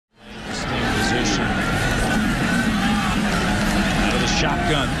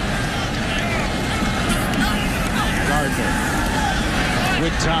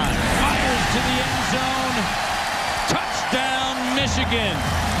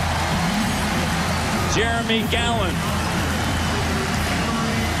Jeremy Gallon.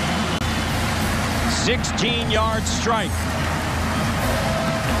 16-yard strike.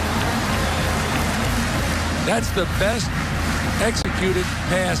 That's the best executed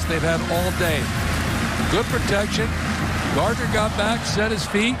pass they've had all day. Good protection. Gardner got back, set his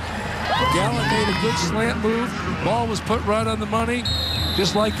feet. Gallon made a good slant move. Ball was put right on the money.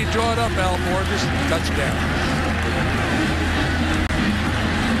 Just like you draw it up, Al Moore, just touchdown.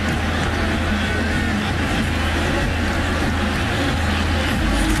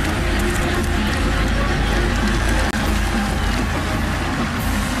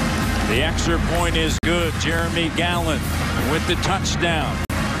 The extra point is good. Jeremy Gallon with the touchdown.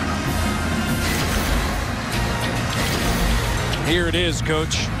 Here it is,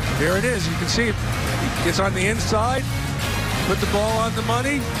 Coach. Here it is. You can see it gets on the inside. Put the ball on the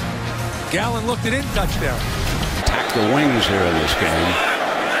money. Gallon looked it in, touchdown. Attack the wings here in this game.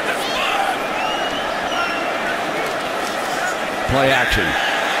 Play action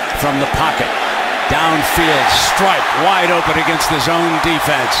from the pocket. Downfield strike wide open against the zone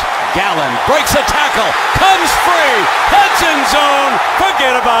defense. Gallon breaks a tackle, comes free, heads in zone,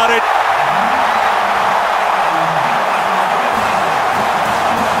 forget about it.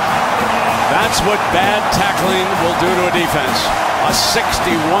 That's what bad tackling will do to a defense. A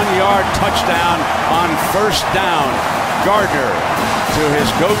 61-yard touchdown on first down. Gardner to his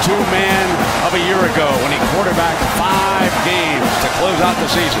go-to man of a year ago when he quarterbacked 5 games to close out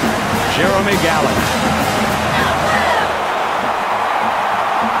the season. Jeremy Gallon.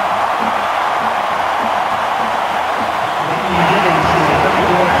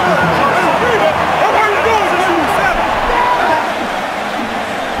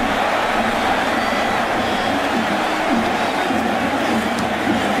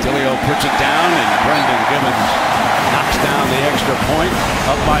 Puts it down, and Brendan Gibbons knocks down the extra point,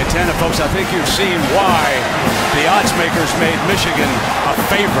 up by 10. And folks, I think you've seen why the odds makers made Michigan a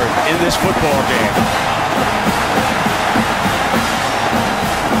favorite in this football game.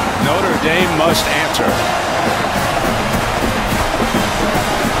 Notre Dame must answer.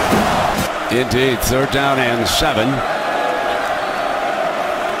 Indeed, 3rd down and 7.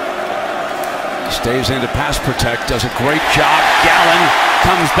 Stays into pass protect, does a great job. Gallon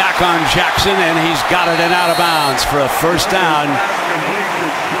comes back on Jackson, and he's got it and out of bounds for a first down.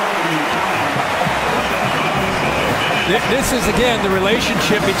 This is, again, the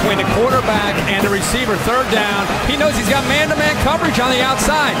relationship between the quarterback and the receiver. 3rd down. He knows he's got man-to-man coverage on the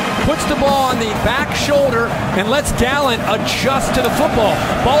outside. Puts the ball on the back shoulder and lets Gallon adjust to the football.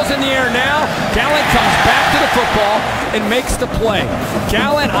 Ball's in the air now. Gallon comes back to the football and makes the play.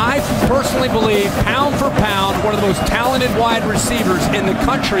 Gallon, I personally believe, pound for pound, one of the most talented wide receivers in the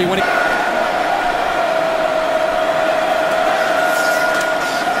country. When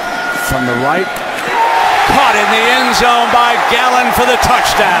from the right, caught in the end zone by Gallon for the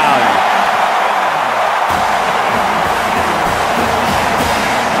touchdown.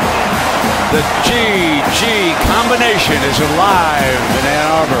 The GG combination is alive in Ann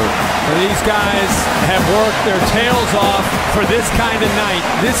Arbor. These guys have worked their tails off for this kind of night,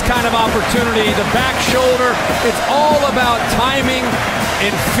 this kind of opportunity. The back shoulder, it's all about timing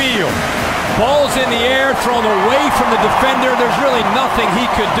and feel. Ball's in the air, thrown away from the defender. There's really nothing he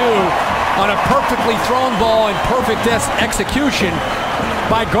could do on a perfectly thrown ball and perfect execution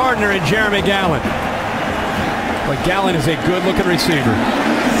by Gardner and Jeremy Gallon. But Gallon is a good-looking receiver.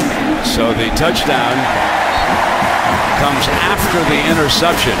 So the touchdown comes after the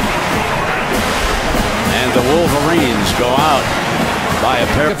interception. And the Wolverines go out by a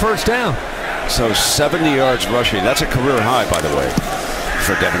pair. The first down. So 70 yards rushing. That's a career high, by the way,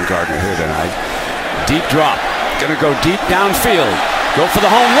 for Devin Gardner here tonight. Deep drop. Going to go deep downfield. Go for the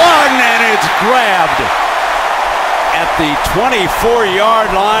home run, and it's grabbed at the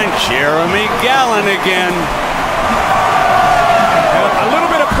 24-yard line. Jeremy Gallon again. A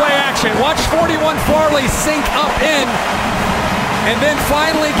little bit of play action. Watch 41 Farley sink up in and then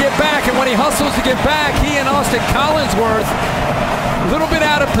finally get back. And when he hustles to get back, he and Austin Collinsworth a little bit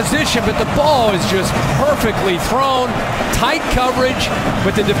out of position, but the ball is just perfectly thrown. Tight coverage,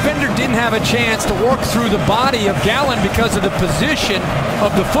 but the defender didn't have a chance to work through the body of Gallon because of the position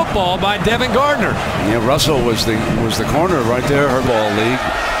of the football by Devin Gardner. Yeah, Russell was the corner right there, her ball league.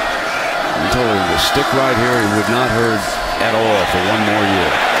 Until the stick right here, he would not hurt at all for one more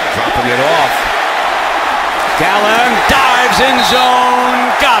year. Dropping it off. Gallon dives in zone,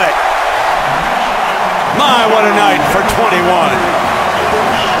 got it. My, what a night for 21.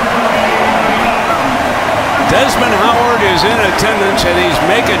 Desmond Howard is in attendance, and he's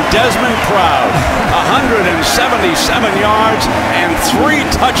making Desmond proud. 177 yards and 3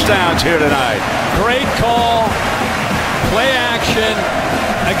 touchdowns here tonight. Great call. Play action.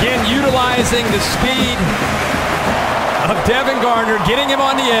 Again, utilizing the speed of Devin Gardner, getting him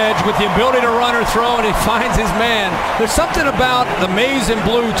on the edge with the ability to run or throw, and he finds his man. There's something about the maize and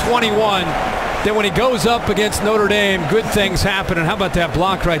blue 21 that when he goes up against Notre Dame, good things happen. And how about that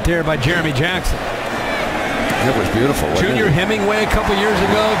block right there by Jeremy Jackson? It was beautiful. Junior Hemingway a couple years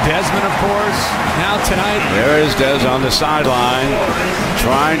ago. Desmond, of course. Now tonight. There is Des on the sideline,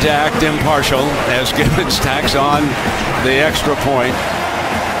 trying to act impartial as Gibbons tacks on the extra point.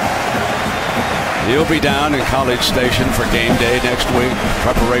 He'll be down in College Station for game day next week.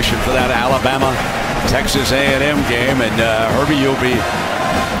 Preparation for that Alabama-Texas A&M game. And Herbie, you'll be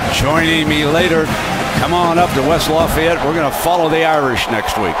joining me later. Come on up to West Lafayette. We're going to follow the Irish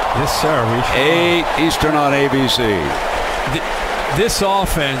next week. Yes, sir. 8 Eastern on ABC. This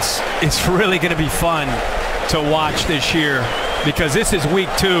offense is really going to be fun to watch this year because this is week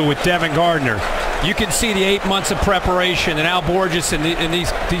 2 with Devin Gardner. You can see the 8 months of preparation that Al Borges and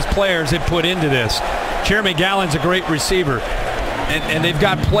these players have put into this. Jeremy Gallen's a great receiver. And they've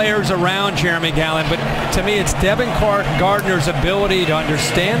got players around Jeremy Gallen, but to me it's Devin Gardner's ability to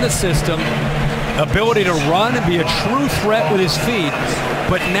understand the system, ability to run and be a true threat with his feet.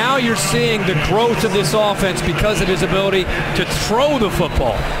 But now you're seeing the growth of this offense because of his ability to throw the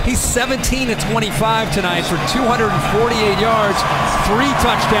football. He's 17 of 25 tonight for 248 yards, 3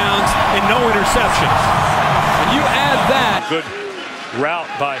 touchdowns, and no interceptions. And you add that. Good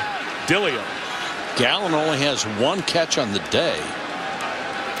route by Dilio. Gallen only has 1 catch on the day.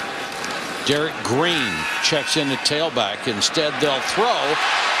 Derek Green checks in at tailback. Instead, they'll throw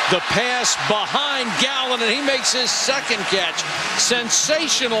the pass behind Gallen, and he makes his 2nd catch.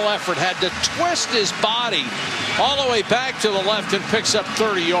 Sensational effort. Had to twist his body all the way back to the left and picks up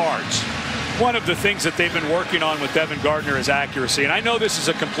 30 yards. One of the things that they've been working on with Devin Gardner is accuracy. And I know this is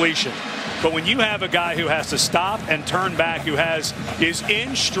a completion. But when you have a guy who has to stop and turn back, who is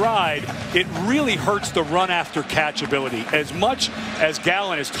in stride, it really hurts the run after catch ability. As much as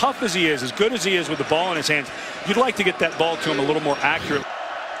Gallen, as tough as he is, as good as he is with the ball in his hands, you'd like to get that ball to him a little more accurate.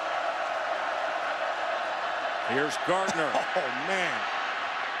 Here's Gardner. Oh, man.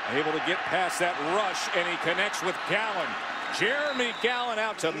 Able to get past that rush, and he connects with Gallen. Jeremy Gallen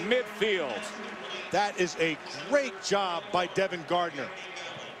out to midfield. That is a great job by Devin Gardner.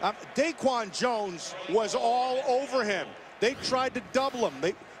 Daquan Jones was all over him. They tried to double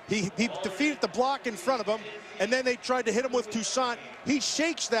him. He defeated the block in front of him, and then they tried to hit him with Toussaint. He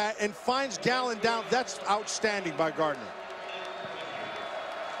shakes that and finds Gallen down. That's outstanding by Gardner.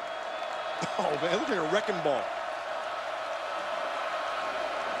 Oh, man, look at a wrecking ball.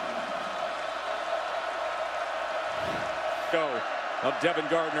 Go of Devin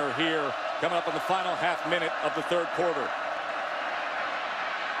Gardner here, coming up in the final half minute of the 3rd quarter.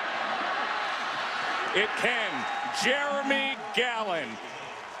 It can. Jeremy Gallen.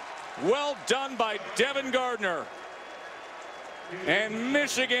 Well done by Devin Gardner. And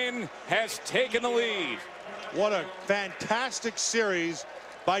Michigan has taken the lead. What a fantastic series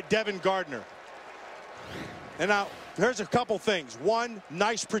by Devin Gardner. And now, there's a couple things. One,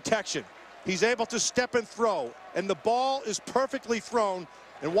 nice protection. He's able to step and throw, and the ball is perfectly thrown.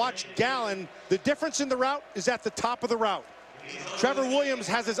 And watch Gallen. The difference in the route is at the top of the route. Trevor Williams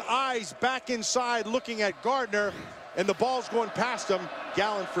has his eyes back inside looking at Gardner, and the ball's going past him.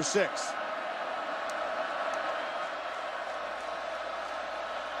 Gallen for 6.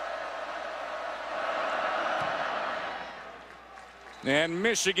 And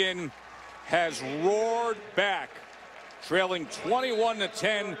Michigan has roared back, trailing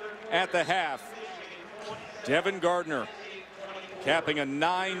 21-10 at the half. Devin Gardner capping a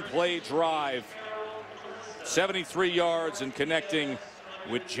 9-play drive. 73 yards and connecting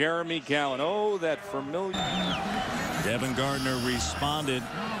with Jeremy Gallen. Oh, that familiar. Devin Gardner responded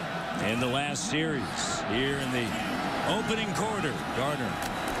in the last series here in the opening quarter. Gardner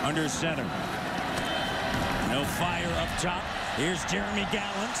under center. No fire up top. Here's Jeremy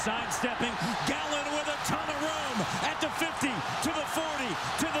Gallen sidestepping. Gallen with a ton of room at the 50, to the 40,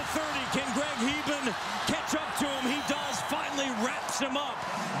 to the 30. Can Greg Heben catch up to him? He does. Finally wraps him up.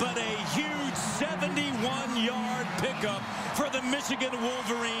 But a huge 71-yard pickup for the Michigan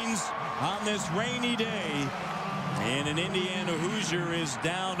Wolverines on this rainy day. And an Indiana Hoosier is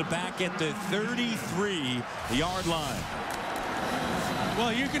down back at the 33-yard line.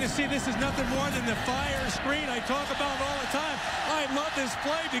 Well, you're going to see this is nothing more than the fire screen I talk about all the time. I love this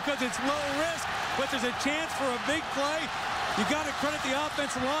play because it's low risk, but there's a chance for a big play. You got to credit the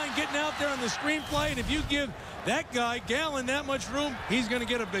offensive line getting out there on the screen play, and if you give That guy, Gallen, that much room, he's going to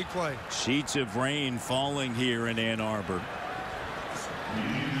get a big play. Sheets of rain falling here in Ann Arbor.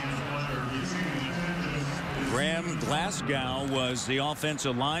 Graham Glasgow was the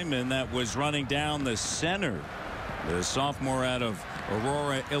offensive lineman that was running down the center. The sophomore out of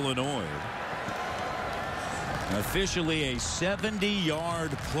Aurora, Illinois. Officially a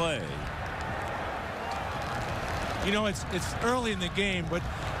 70-yard play. You know, it's early in the game, but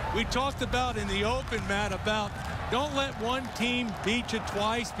we talked about in the open, Matt, about don't let one team beat you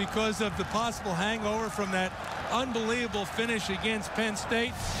twice because of the possible hangover from that unbelievable finish against Penn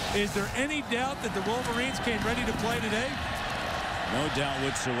State. Is there any doubt that the Wolverines came ready to play today? No doubt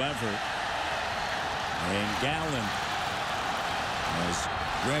whatsoever. And Gallen, as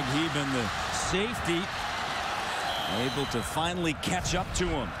Greg Heben, the safety, able to finally catch up to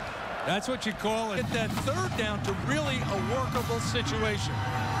him. That's what you call it. Get that third down to really a workable situation.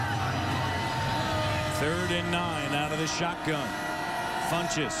 3rd and 9 out of the shotgun.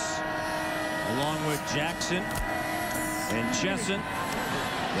 Funchess along with Jackson and Chesson.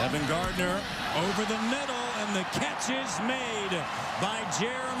 Devin Gardner over the middle, and the catch is made by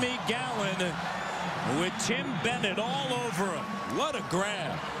Jeremy Gallen with Tim Bennett all over him. What a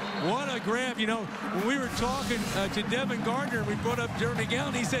grab. What a grab. You know, when we were talking to Devin Gardner, we brought up Jeremy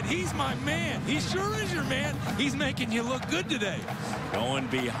Gallen. He said, he's my man. He sure is your man. He's making you look good today. Going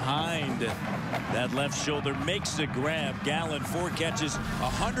behind that left shoulder, makes the grab. Gallen, 4 catches,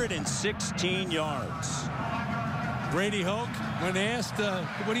 116 yards. Brady Hoke, when asked,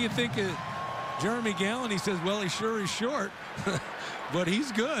 what do you think of Jeremy Gallen? He says, well, he sure is short, but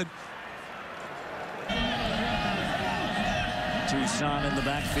he's good. Tucson in the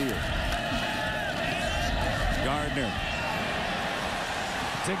backfield. Gardner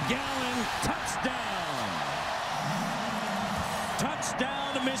to Gallen. Touchdown.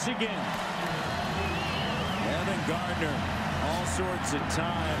 Touchdown to Michigan. Devin Gardner, all sorts of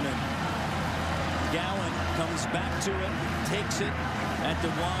time, and Gallen comes back to it, takes it at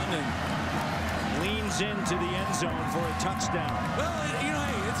the 1 and leans into the end zone for a touchdown. Well, you know,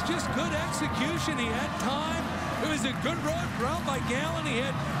 it's just good execution. He had time. It was a good route by Gallen. He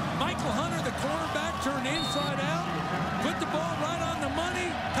had Michael Hunter, the cornerback, turned inside out, put the ball right on the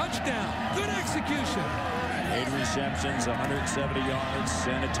money, touchdown. Good execution. 8 receptions, 170 yards,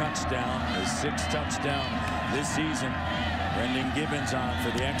 and a touchdown. His 6th touchdown this season. Brendan Gibbons on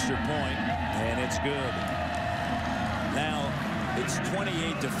for the extra point, and it's good. Now it's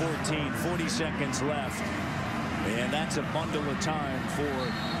 28-14, 40 seconds left. And that's a bundle of time for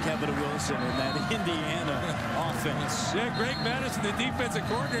Kevin Wilson and that Indiana offense. Yeah, Greg Madison, the defensive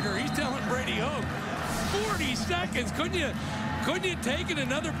coordinator, he's telling Brady Hoke, 40 seconds. Couldn't you take it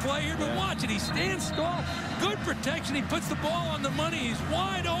another play here? But watch it. He stands tall. Good protection. He puts the ball on the money. He's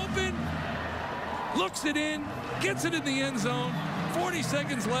wide open. Looks it in. Gets it in the end zone. 40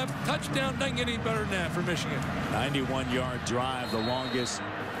 seconds left. Touchdown. Doesn't get any better than that for Michigan. 91-yard drive, the longest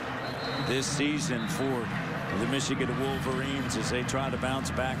this season for the Michigan Wolverines as they try to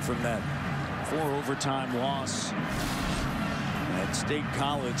bounce back from that 4 overtime loss at State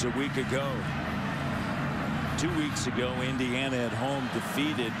College a week ago. 2 weeks ago, Indiana at home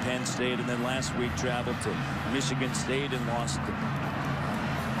defeated Penn State, and then last week traveled to Michigan State and lost.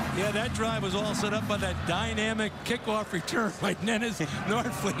 Yeah, that drive was all set up by that dynamic kickoff return by Dennis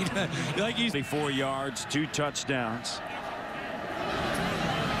Norfleet. Like he's 34 yards, 2 touchdowns.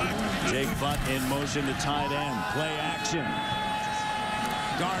 Jake Butt in motion to tight end. Play action.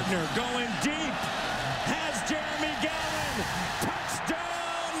 Gardner going deep. Has Jeremy Gallen.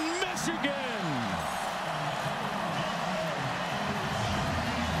 Touchdown, Michigan.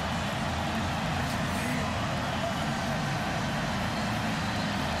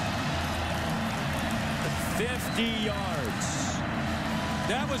 $50 yards.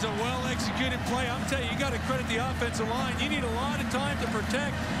 That was a well-executed play. I'm telling you, you got to credit the offensive line. You need a lot of time to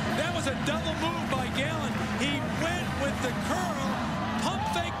protect. That was a double move by Gallen. He went with the curl. Pump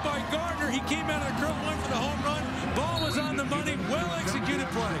fake by Gardner. He came out of the curl, went for the home run. Ball was on the money. Well-executed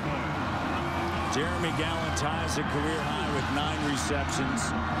play. Jeremy Gallen ties a career high with 9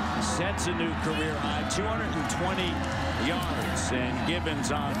 receptions. Sets a new career high, 220 yards. And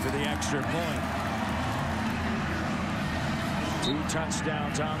Gibbons on for the extra point. 2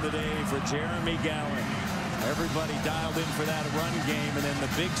 touchdowns on the day for Jeremy Gallen. Everybody dialed in for that run game, and then the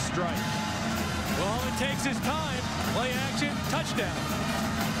big strike. Well, all it takes is time. Play action, touchdown.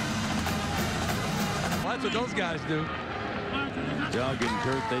 Well, that's what those guys do. Doug and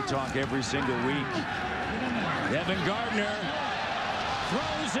Kurt, they talk every single week. Devin Gardner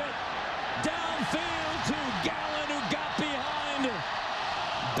throws it downfield to Gallen, who got behind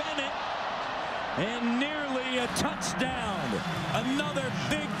Bennett and nearly a touchdown. Another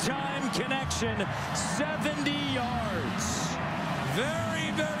big-time connection, 70 yards. Very,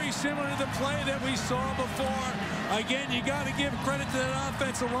 very similar to the play that we saw before. Again, you got to give credit to that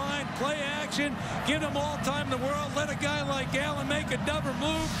offensive line. Play action, give them all time in the world. Let a guy like Gallen make a double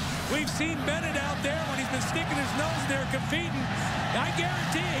move. We've seen Bennett out there when he's been sticking his nose there competing. I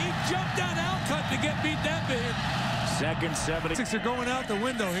guarantee you, he jumped that outcut to get beat that big. Second 70. Six are going out the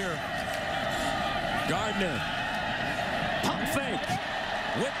window here. Gardner, pump fake,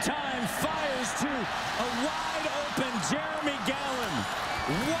 with time, fires to a wide open Jeremy Gallen.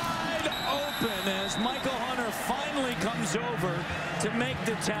 Wide open as Michael Hunter finally comes over to make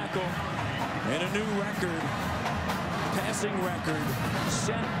the tackle. And a new record, passing record,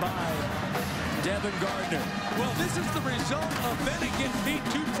 set by Devin Gardner. Well, this is the result of Bennett getting beat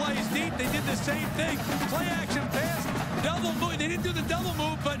 2 plays deep. They did the same thing. Play action pass, double move. They didn't do the double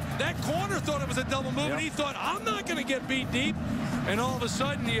move, but that corner thought it was a double move, and he thought, I'm not going to get beat deep. And all of a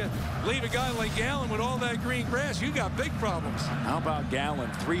sudden, you leave a guy like Gallen with all that green grass, you got big problems. How about Gallen?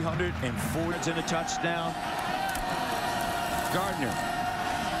 304 yards and a touchdown. Gardner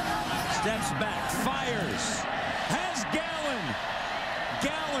steps back, fires, has Gallen.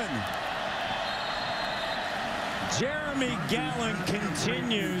 Gallen. Jeremy Gallen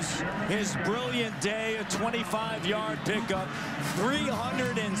continues his brilliant day, a 25-yard pickup,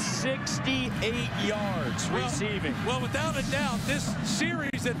 368 yards receiving. Well, without a doubt, this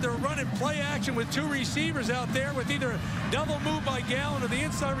series that they're running play action with 2 receivers out there with either a double move by Gallen or the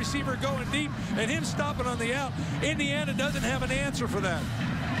inside receiver going deep and him stopping on the out. Indiana doesn't have an answer for that.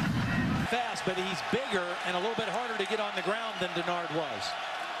 Fast, but he's bigger and a little bit harder to get on the ground than Denard was.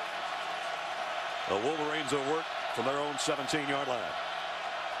 The Wolverines will work from their own 17-yard line.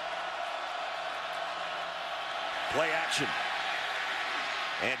 Play action.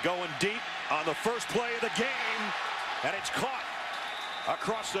 And going deep on the first play of the game. And it's caught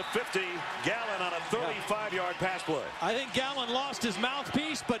across the 50. Gallen on a 35-yard pass play. I think Gallen lost his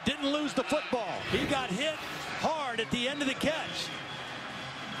mouthpiece but didn't lose the football. He got hit hard at the end of the catch.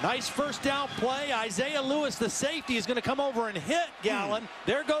 Nice first down play. Isaiah Lewis, the safety, is going to come over and hit Gallen.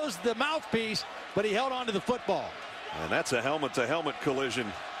 There goes the mouthpiece, but he held on to the football. And that's a helmet-to-helmet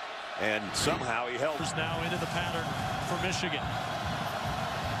collision. And somehow he held. Now into the pattern for Michigan.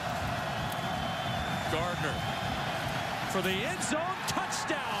 Gardner for the end zone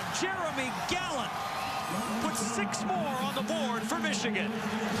touchdown. Jeremy Gallen puts 6 more on the board for Michigan.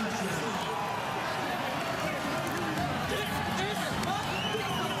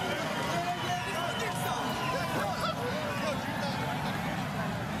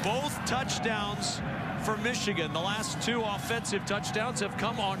 Both touchdowns for Michigan. The last 2 offensive touchdowns have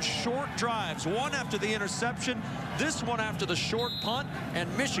come on short drives. One after the interception, this one after the short punt, and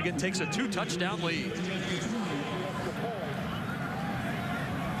Michigan takes a 2-touchdown lead.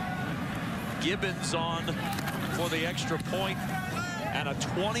 Gibbons on for the extra point, and a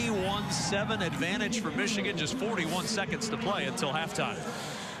 21-7 advantage for Michigan. Just 41 seconds to play until halftime.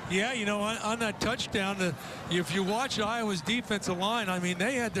 Yeah, you know, on that touchdown, if you watch Iowa's defensive line, I mean,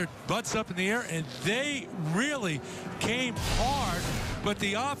 they had their butts up in the air, and they really came hard. But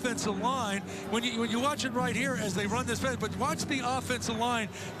the offensive line, when you watch it right here as they run this, but watch the offensive line,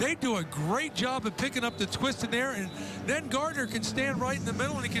 they do a great job of picking up the twist in there, and then Gardner can stand right in the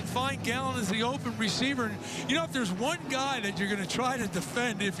middle, and he can find Gallen as the open receiver. And, you know, if there's one guy that you're going to try to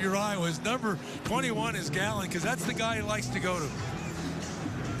defend if you're Iowa, his number 21 is Gallen, because that's the guy he likes to go to.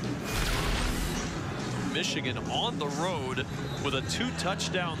 Michigan on the road with a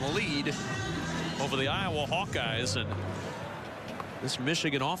 2-touchdown lead over the Iowa Hawkeyes, and this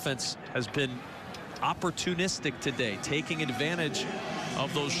Michigan offense has been opportunistic today, taking advantage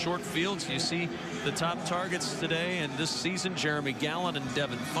of those short fields. You see the top targets today and this season, Jeremy Gallen and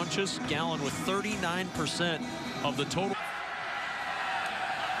Devin Funchess. Gallen with 39% of the total.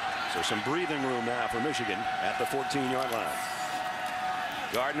 So some breathing room now for Michigan at the 14-yard line.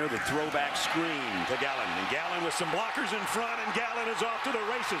 Gardner, the throwback screen to Gallen. And Gallen with some blockers in front, and Gallen is off to the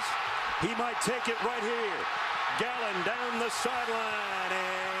races. He might take it right here. Gallen down the sideline,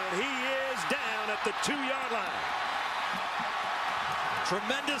 and he is down at the 2-yard line.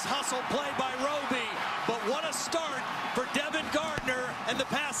 Tremendous hustle play by Roby, but what a start for Devin Gardner and the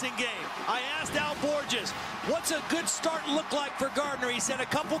passing game. I asked Al Borges, what's a good start look like for Gardner? He said a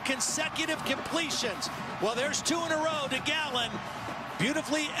couple consecutive completions. Well, there's 2 in a row to Gallen.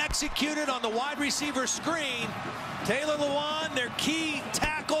 Beautifully executed on the wide receiver screen. Taylor Lewan, their key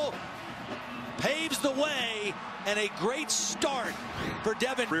tackle, paves the way, and a great start for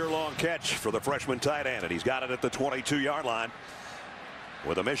Devin. Career-long catch for the freshman tight end, and he's got it at the 22-yard line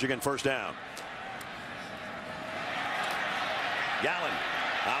with a Michigan first down. Gallen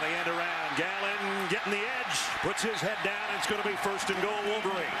on the end around. Gallen getting the edge, puts his head down. It's going to be 1st and goal,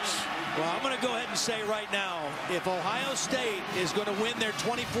 Wolverines. Well, I'm going to go ahead and say right now, if Ohio State is going to win their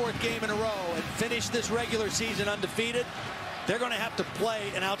 24th game in a row and finish this regular season undefeated, they're going to have to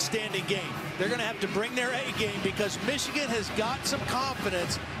play an outstanding game. They're going to have to bring their A game because Michigan has got some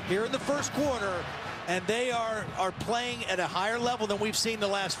confidence here in the first quarter, and they are playing at a higher level than we've seen the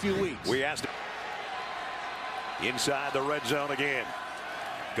last few weeks. We asked inside the red zone again.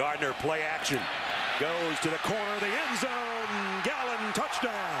 Gardner play action. Goes to the corner of the end zone. Gallen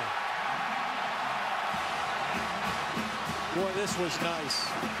touchdown. Boy, this was nice.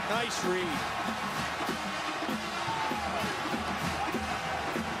 Nice read.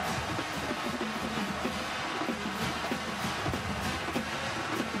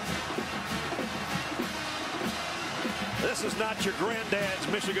 This is not your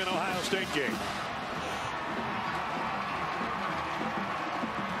granddad's Michigan-Ohio State game.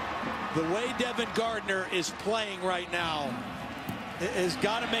 The way Devin Gardner is playing right now has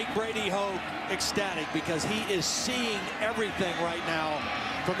got to make Brady Hoke ecstatic because he is seeing everything right now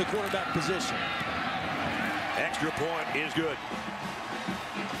from the quarterback position. Extra point is good.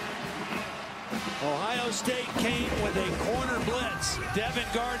 Ohio State came with a corner blitz. Devin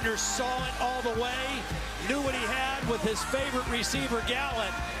Gardner saw it all the way, knew what he had with his favorite receiver,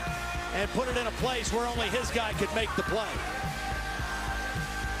 Gallen, and put it in a place where only his guy could make the play.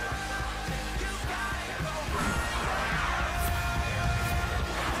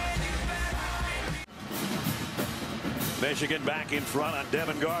 Michigan back in front on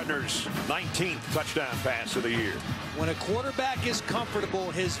Devin Gardner's 19th touchdown pass of the year. When a quarterback is comfortable,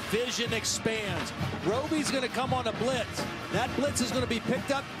 his vision expands. Roby's going to come on a blitz. That blitz is going to be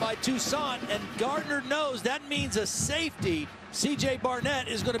picked up by Toussaint, and Gardner knows that means a safety. C.J. Barnett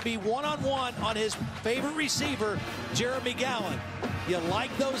is going to be one-on-one on his favorite receiver, Jeremy Gallen. You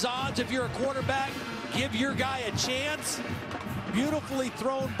like those odds if you're a quarterback? Give your guy a chance. Beautifully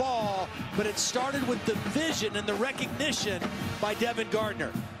thrown ball, but it started with the vision and the recognition by Devin Gardner.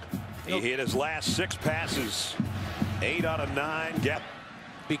 He hit his last 6 passes, 8 out of 9. Gap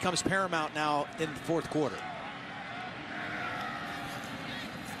becomes paramount now in the fourth quarter.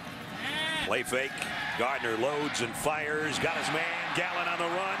 Play fake. Gardner loads and fires. Got his man Gallen on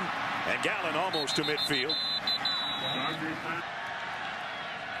the run, and Gallen almost to midfield.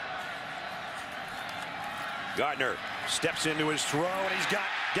 Gardner steps into his throw, and he's got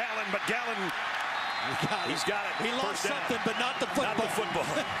Gallen, but Gallen, he's got it. He lost something, but not the football. Not the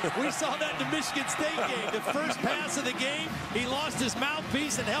football. We saw that in the Michigan State game. The first pass of the game, he lost his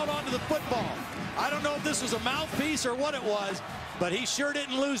mouthpiece and held on to the football. I don't know if this was a mouthpiece or what it was, but he sure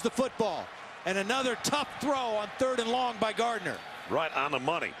didn't lose the football. And another tough throw on 3rd and long by Gardner. Right on the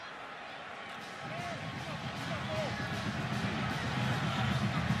money.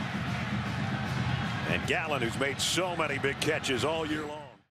 And Gallen, who's made so many big catches all year long.